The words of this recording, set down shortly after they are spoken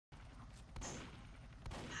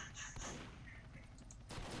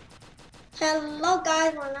Hello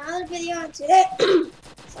guys, for another video today.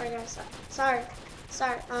 Sorry guys, sorry.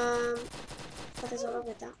 Put this a little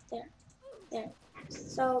bit down. There.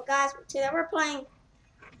 So guys, today we're playing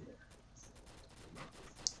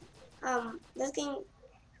this game.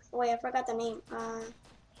 Wait, I forgot the name.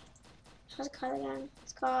 What's it called again?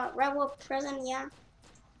 It's called ROBLOX Prison, yeah.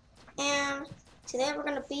 And today we're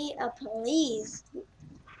gonna be a police.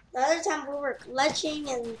 The other time we were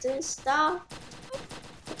glitching and doing stuff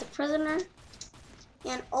with the prisoner.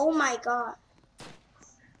 And oh my god.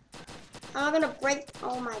 I'm gonna break.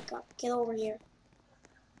 Oh my god. Get over here.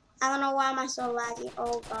 I don't know why am I so laggy.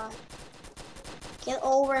 Oh god. Get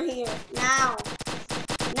over here. Now.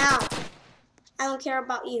 Now. I don't care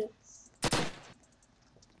about you.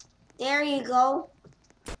 There you go.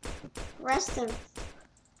 Arrest him.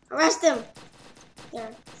 Arrest him. There.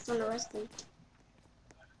 I'm gonna arrest him.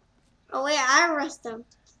 Oh wait, I arrest him.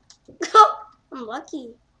 I'm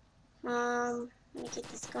lucky. Let me get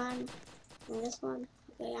this gun and this one.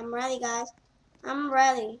 Okay, I'm ready, guys. I'm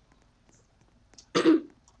ready.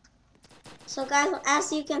 So, guys,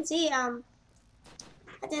 as you can see, I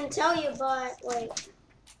didn't tell you, but wait,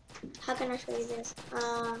 how can I show you this?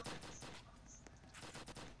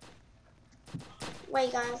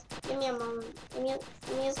 Wait, guys, give me a moment. Let me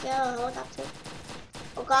just get a helicopter.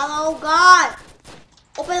 Oh god! Oh god!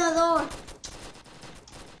 Open the door.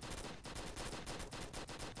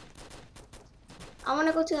 I want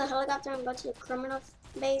to go to the helicopter and go to the criminal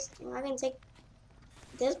base, and I can take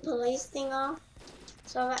this police thing off.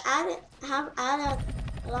 So I have added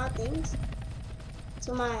a lot of things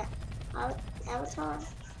to my avatar,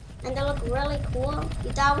 and they look really cool.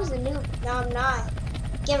 You thought I was a noob, no I'm not.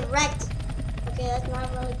 Get wrecked. Okay, that's not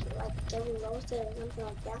really like getting roasted or something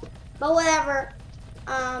like that. But whatever.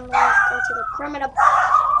 Let's go to the criminal.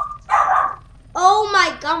 Oh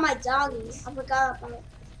my god, my doggy! I forgot about it.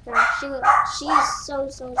 She's so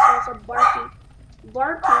barking.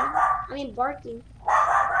 Barking.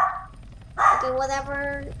 Okay,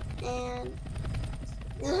 whatever. And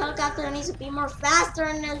this helicopter needs to be more faster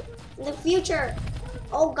in the future.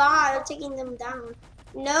 Oh god, they're taking them down.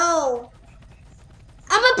 No.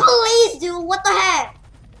 I'm a police, dude. What the heck?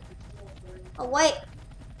 Oh wait.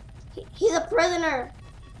 He's a prisoner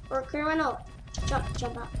or a criminal. Jump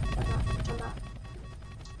out.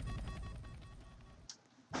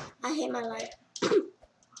 I hate my life.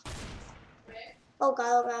 Oh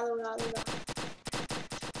god.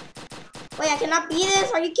 Wait, I cannot beat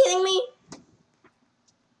this? Are you kidding me?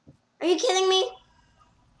 Are you kidding me?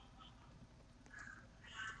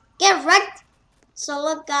 Get wrecked! So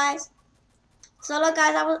look guys,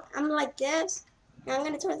 I'm like this. And I'm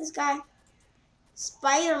gonna tell this guy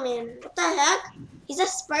Spider-Man. What the heck? He's a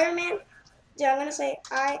Spider-Man? Dude, I'm gonna say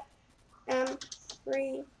I am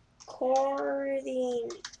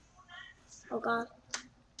recording. Oh god.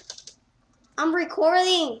 I'm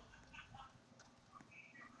recording.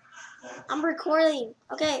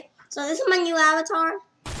 Okay, so this is my new avatar.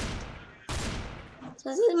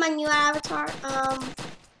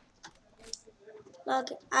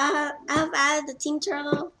 Look, I have added the Team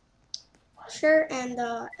Turtle shirt and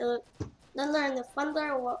the Thunder and the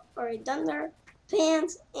Thunder or a Thunder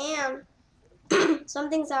pants, and some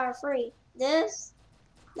things that are free. This,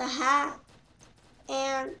 the hat,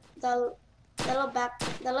 and the little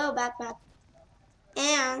backpack,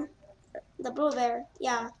 and the blue bear.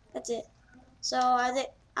 Yeah, that's it. So I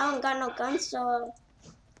don't got no guns, so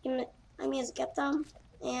I mean to get them.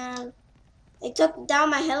 And they took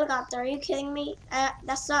down my helicopter. Are you kidding me?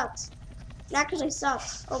 That sucks. It actually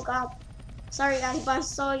sucks. Oh god. Sorry guys, but I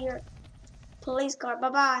saw your police car.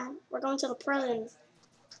 Bye bye. We're going to the prison.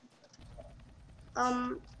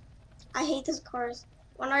 I hate these cars.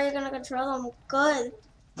 When are you gonna control them? Good.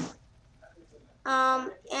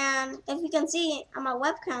 And if you can see on my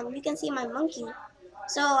webcam, you can see my monkey.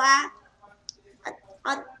 So I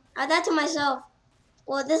thought to myself,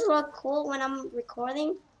 will this look cool when I'm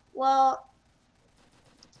recording? Well,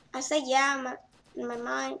 I said yeah in my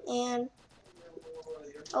mind, and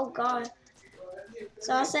oh god.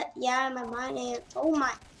 So I said yeah in my mind, and oh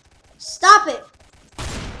my, stop it!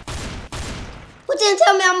 Who didn't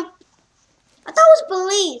tell me I thought it was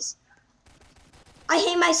police. I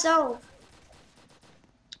hate myself.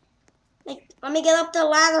 Like, let me get up the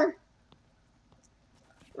ladder.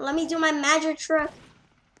 Let me do my magic trick.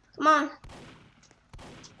 Come on.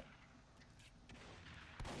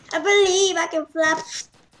 I believe I can flap.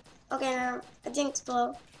 Okay, no, I didn't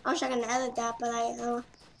explode. I wish I can edit that, but I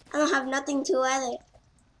don't have nothing to edit.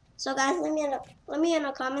 So guys, let me in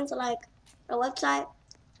the comments like a website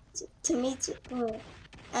to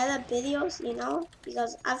edit videos, you know,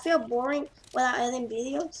 because I feel boring without editing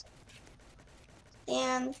videos.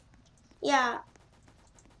 And yeah,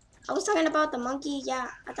 I was talking about the monkey. Yeah,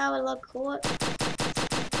 I thought it would look cool to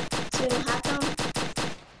have them.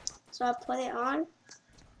 So I put it on.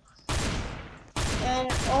 And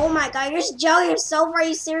oh my god, you're just joking yourself, are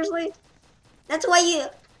you seriously? That's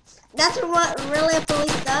what really a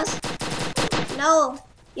police does? No,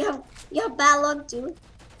 you have bad luck, dude.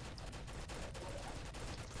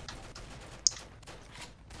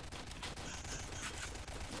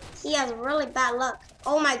 He has really bad luck.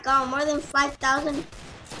 Oh my god, more than 5,000 of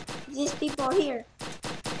these people are here.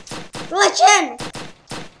 Glitch in!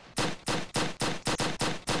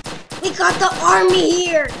 We got the army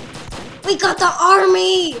here! We got the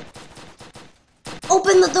army!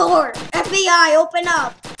 Open the door! FBI, open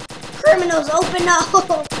up! Criminals, open up!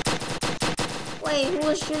 Wait, who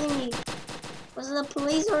was shooting me? Was it the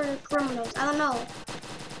police or the criminals? I don't know.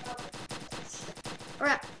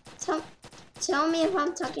 Alright, tell me if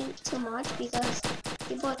I'm talking too much because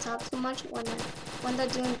people talk too much when they're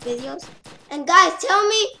doing videos. And guys, tell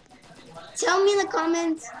me in the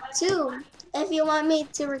comments too if you want me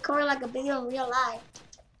to record like a video in real life.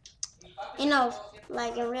 You know,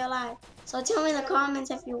 like in real life. So tell me in the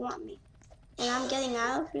comments if you want me. And I'm getting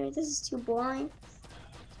out of here. This is too boring.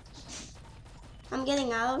 I'm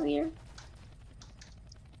getting out of here.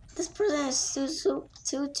 This prison is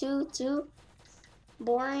too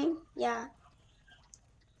boring. Yeah.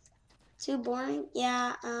 Too boring.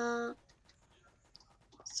 Yeah.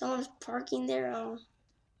 Someone's parking there.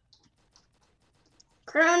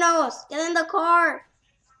 Criminals, get in the car.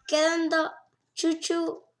 Get in the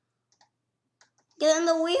choo-choo. Get in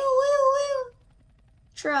the wheel.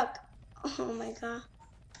 Truck. Oh my god.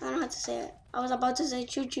 I don't know how to say it. I was about to say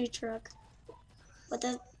choo-choo truck. But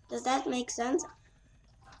does that make sense?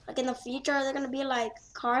 Like in the future, are there gonna be like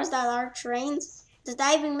cars that are trains? Does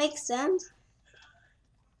that even make sense?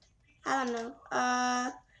 I don't know.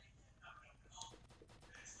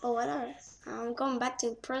 But whatever. I'm going back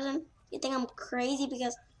to prison. You think I'm crazy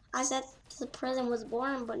because I said the prison was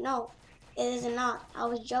boring, but no, it is not. I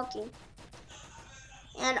was joking.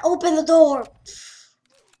 And open the door.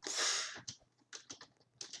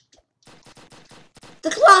 The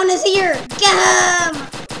clown is here. Get him.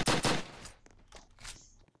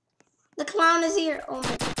 The clown is here. Oh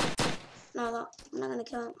my god. No, I'm not gonna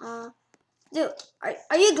kill him. Dude,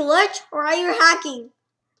 are you glitch or are you hacking?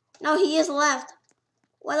 No, he is left.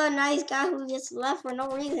 What a nice guy who gets left for no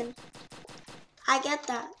reason. I get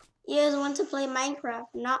that. You just want to play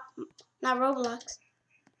Minecraft, not Roblox.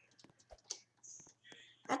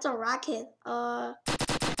 That's a rocket. I'm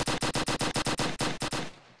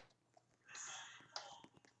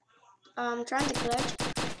trying to glitch.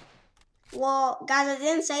 Well, guys, I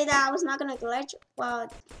didn't say that I was not gonna glitch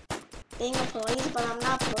while being a police, but I'm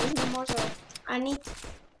not police anymore, so I need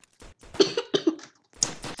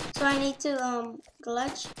to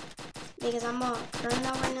glitch because I'm a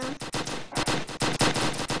criminal right now.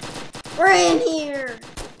 We're in here.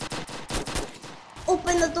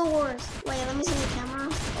 Open the doors. Wait, let me see the camera.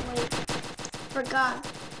 Oh wait, forgot.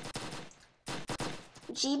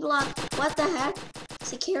 G block. What the heck?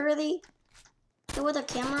 Security. See where the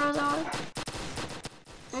cameras are?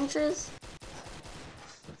 Entrance.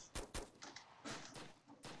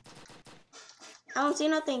 I don't see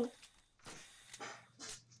nothing.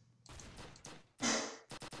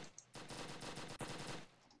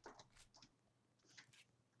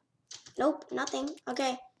 Nope, nothing.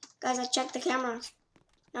 Okay, guys, I checked the cameras.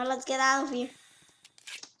 Now let's get out of here.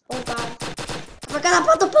 Oh god. I forgot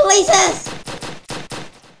about the polices!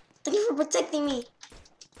 Thank you for protecting me.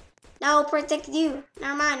 Now I'll protect you.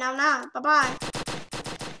 Never mind, I'm not. Bye-bye.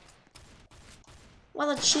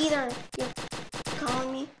 What a cheater you're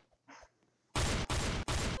calling me.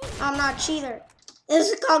 I'm not a cheater. This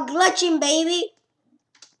is called glitching, baby.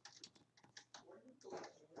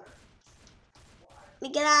 Let me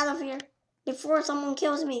get out of here before someone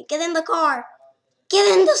kills me. Get in the car.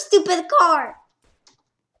 Get in the stupid car.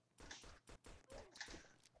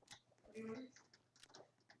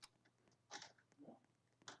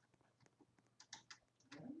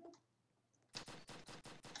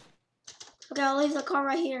 Okay, I'll leave the car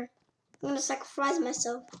right here. I'm gonna sacrifice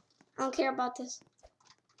myself. I don't care about this.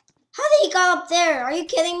 How did he go up there? Are you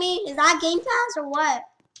kidding me? Is that Game Pass or what?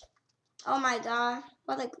 Oh my god.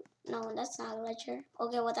 What a... No, that's not a glitcher.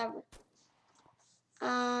 Okay, whatever.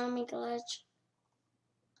 Let me glitch.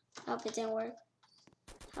 Hope it didn't work.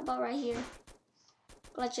 How about right here?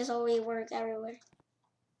 Glitches already work everywhere.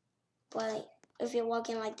 But if you're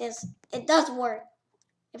walking like this, it does work.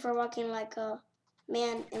 If we're walking like a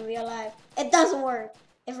man in real life, it does work.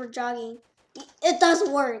 If we're jogging, it does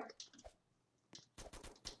work.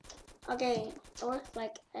 Okay, it works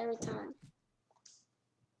like every time.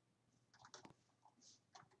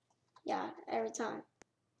 Yeah, every time.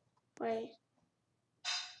 Wait.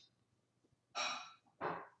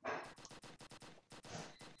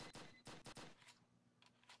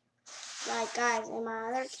 Like guys, in my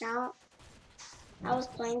other account, I was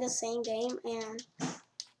playing the same game and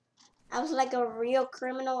I was like a real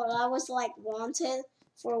criminal. I was like wanted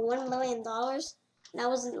for $1 million, and I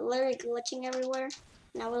was literally glitching everywhere.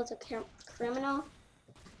 And I was a criminal.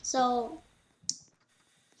 So,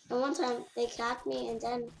 and one time they capped me, and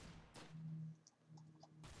then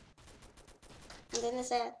they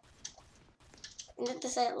said,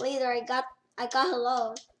 leader, I got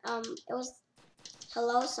hello. It was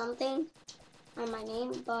hello something on my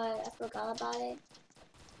name, but I forgot about it.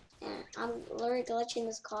 And I'm literally glitching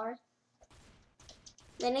this car.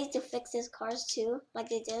 They need to fix these cars too, like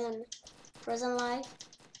they did in Prison Life.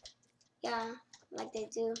 Yeah, like they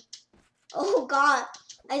do. Oh God,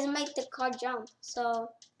 I just made the car jump.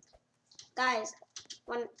 So, guys,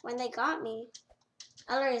 when they got me,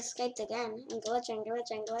 I literally escaped again and glitching,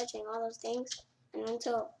 all those things. And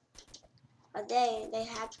until a day they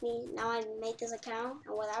hacked me. Now I made this account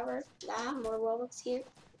and whatever. I have more Robux here.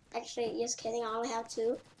 Actually, just kidding. I only have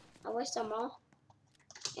 2. I wasted them all.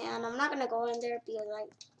 And I'm not gonna go in there because I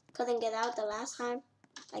couldn't get out the last time,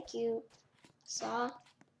 like you saw.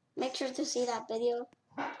 Make sure to see that video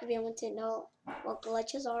if you want to know what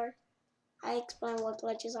glitches are. I explain what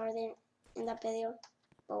glitches are there in that video.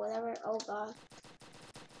 But whatever. Oh God.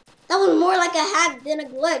 That was more like a hack than a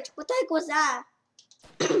glitch. What the heck was that?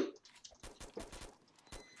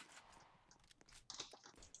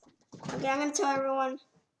 Okay, I'm gonna tell everyone.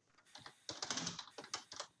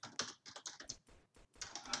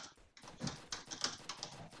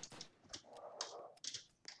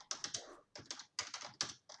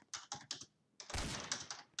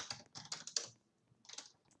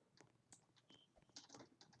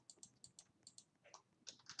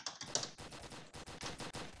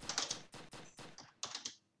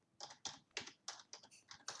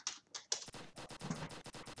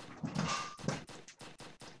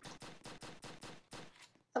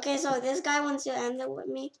 Okay, so this guy wants to end it with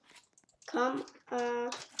me. Come,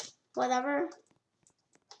 whatever.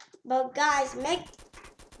 But guys, I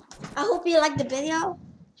hope you liked the video.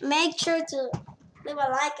 Make sure to leave a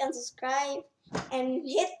like and subscribe and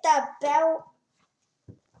hit that bell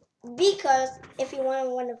because if you want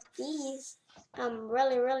one of these,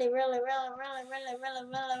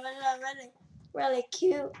 really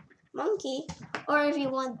cute monkey, or if you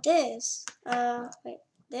want this, wait,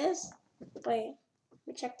 this, wait,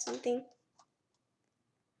 let me check something.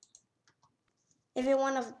 If you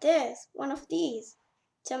want one of these,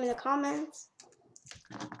 tell me in the comments.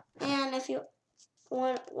 And if you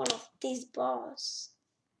want one of these balls,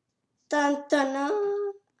 dun dun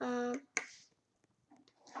dun.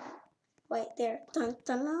 Wait there, dun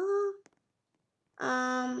dun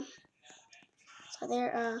dun. So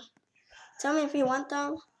there. Tell me if you want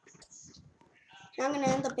them. I'm gonna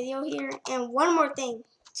end the video here. And one more thing,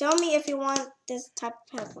 tell me if you want this type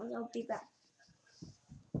of headphones. I'll be back.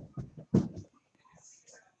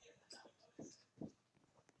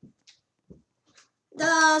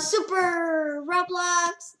 The Super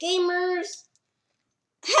Roblox Gamers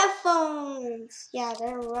headphones. Yeah,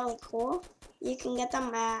 they're really cool. You can get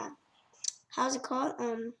them at, how's it called?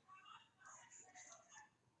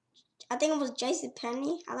 I think it was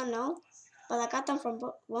JCPenney. I don't know, but I got them from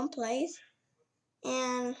one place.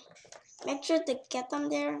 And make sure to get them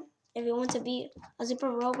there if you want to be a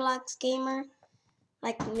Super Roblox gamer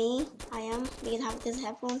like me. I am because I have these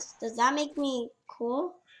headphones. Does that make me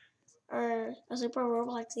cool or a Super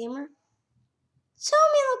Roblox gamer? Tell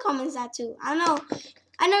me in the comments that too. I know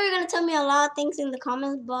you're gonna tell me a lot of things in the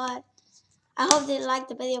comments, but I hope they liked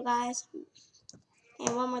the video, guys.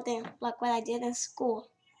 And one more thing, like what I did in school.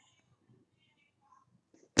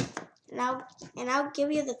 And I'll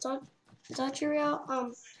give you the tutorial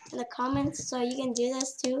in the comments so you can do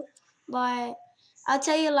this too. But I'll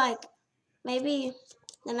tell you like maybe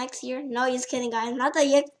the next year. No, just kidding, guys. Not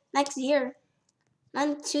the next year. Not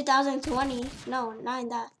in 2020. No, not in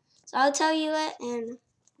that. So I'll tell you it in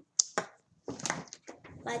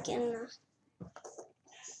like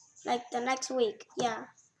the next week. Yeah.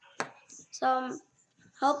 So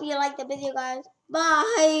hope you like the video, guys.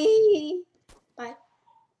 Bye.